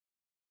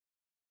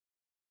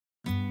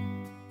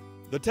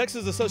The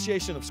Texas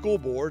Association of School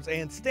Boards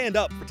and Stand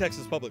Up for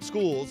Texas Public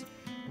Schools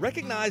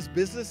recognize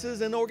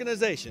businesses and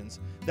organizations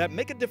that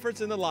make a difference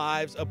in the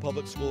lives of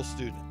public school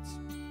students.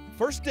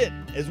 First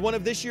Denton is one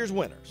of this year's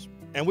winners,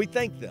 and we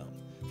thank them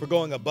for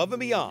going above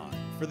and beyond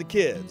for the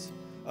kids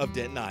of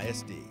Denton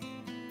ISD.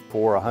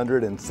 For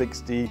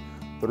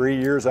 163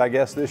 years, I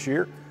guess, this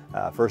year,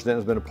 First Denton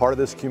has been a part of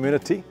this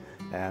community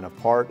and a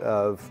part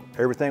of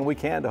everything we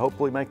can to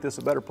hopefully make this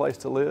a better place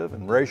to live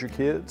and raise your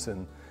kids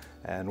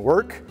and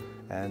work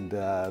and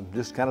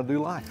just kind of do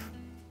life.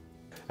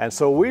 And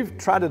so we've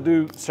tried to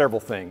do several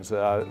things.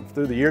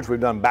 Through the years,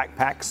 we've done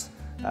backpacks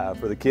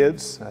for the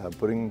kids,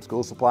 putting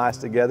school supplies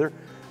together.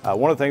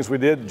 One of the things we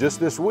did just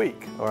this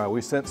week,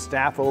 we sent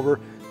staff over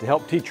to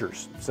help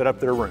teachers set up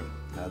their room.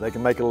 They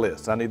can make a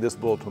list. I need this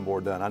bulletin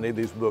board done. I need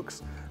these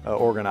books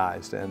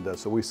organized. And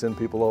so we send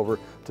people over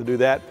to do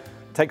that.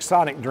 Take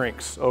Sonic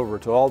drinks over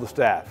to all the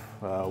staff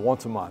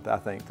once a month, I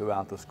think,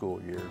 throughout the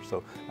school year.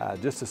 So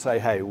just to say,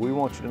 hey, we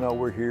want you to know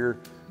we're here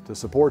to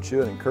support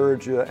you and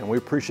encourage you, and we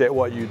appreciate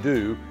what you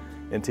do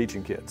in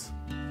teaching kids.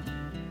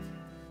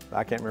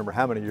 I can't remember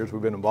how many years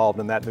we've been involved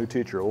in that new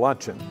teacher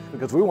luncheon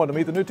because we wanted to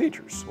meet the new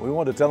teachers. We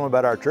wanted to tell them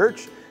about our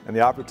church and the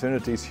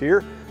opportunities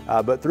here.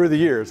 But through the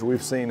years,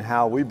 we've seen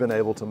how we've been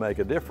able to make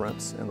a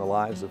difference in the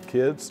lives of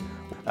kids.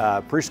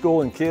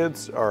 Preschool and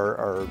kids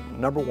are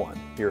number one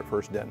here at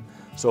First Denton.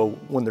 So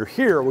when they're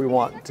here, we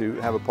want to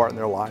have a part in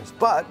their lives.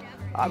 But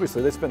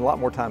obviously, they spend a lot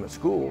more time at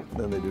school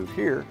than they do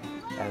here.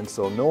 And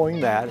so knowing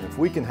that, and if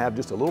we can have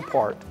just a little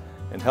part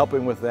in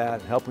helping with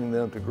that, helping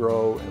them to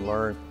grow and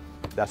learn,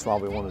 that's why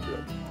we want to do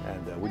it.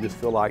 And we just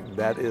feel like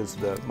that is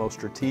the most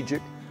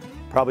strategic,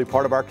 probably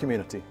part of our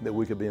community that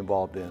we could be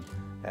involved in.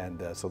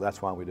 And so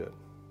that's why we do it.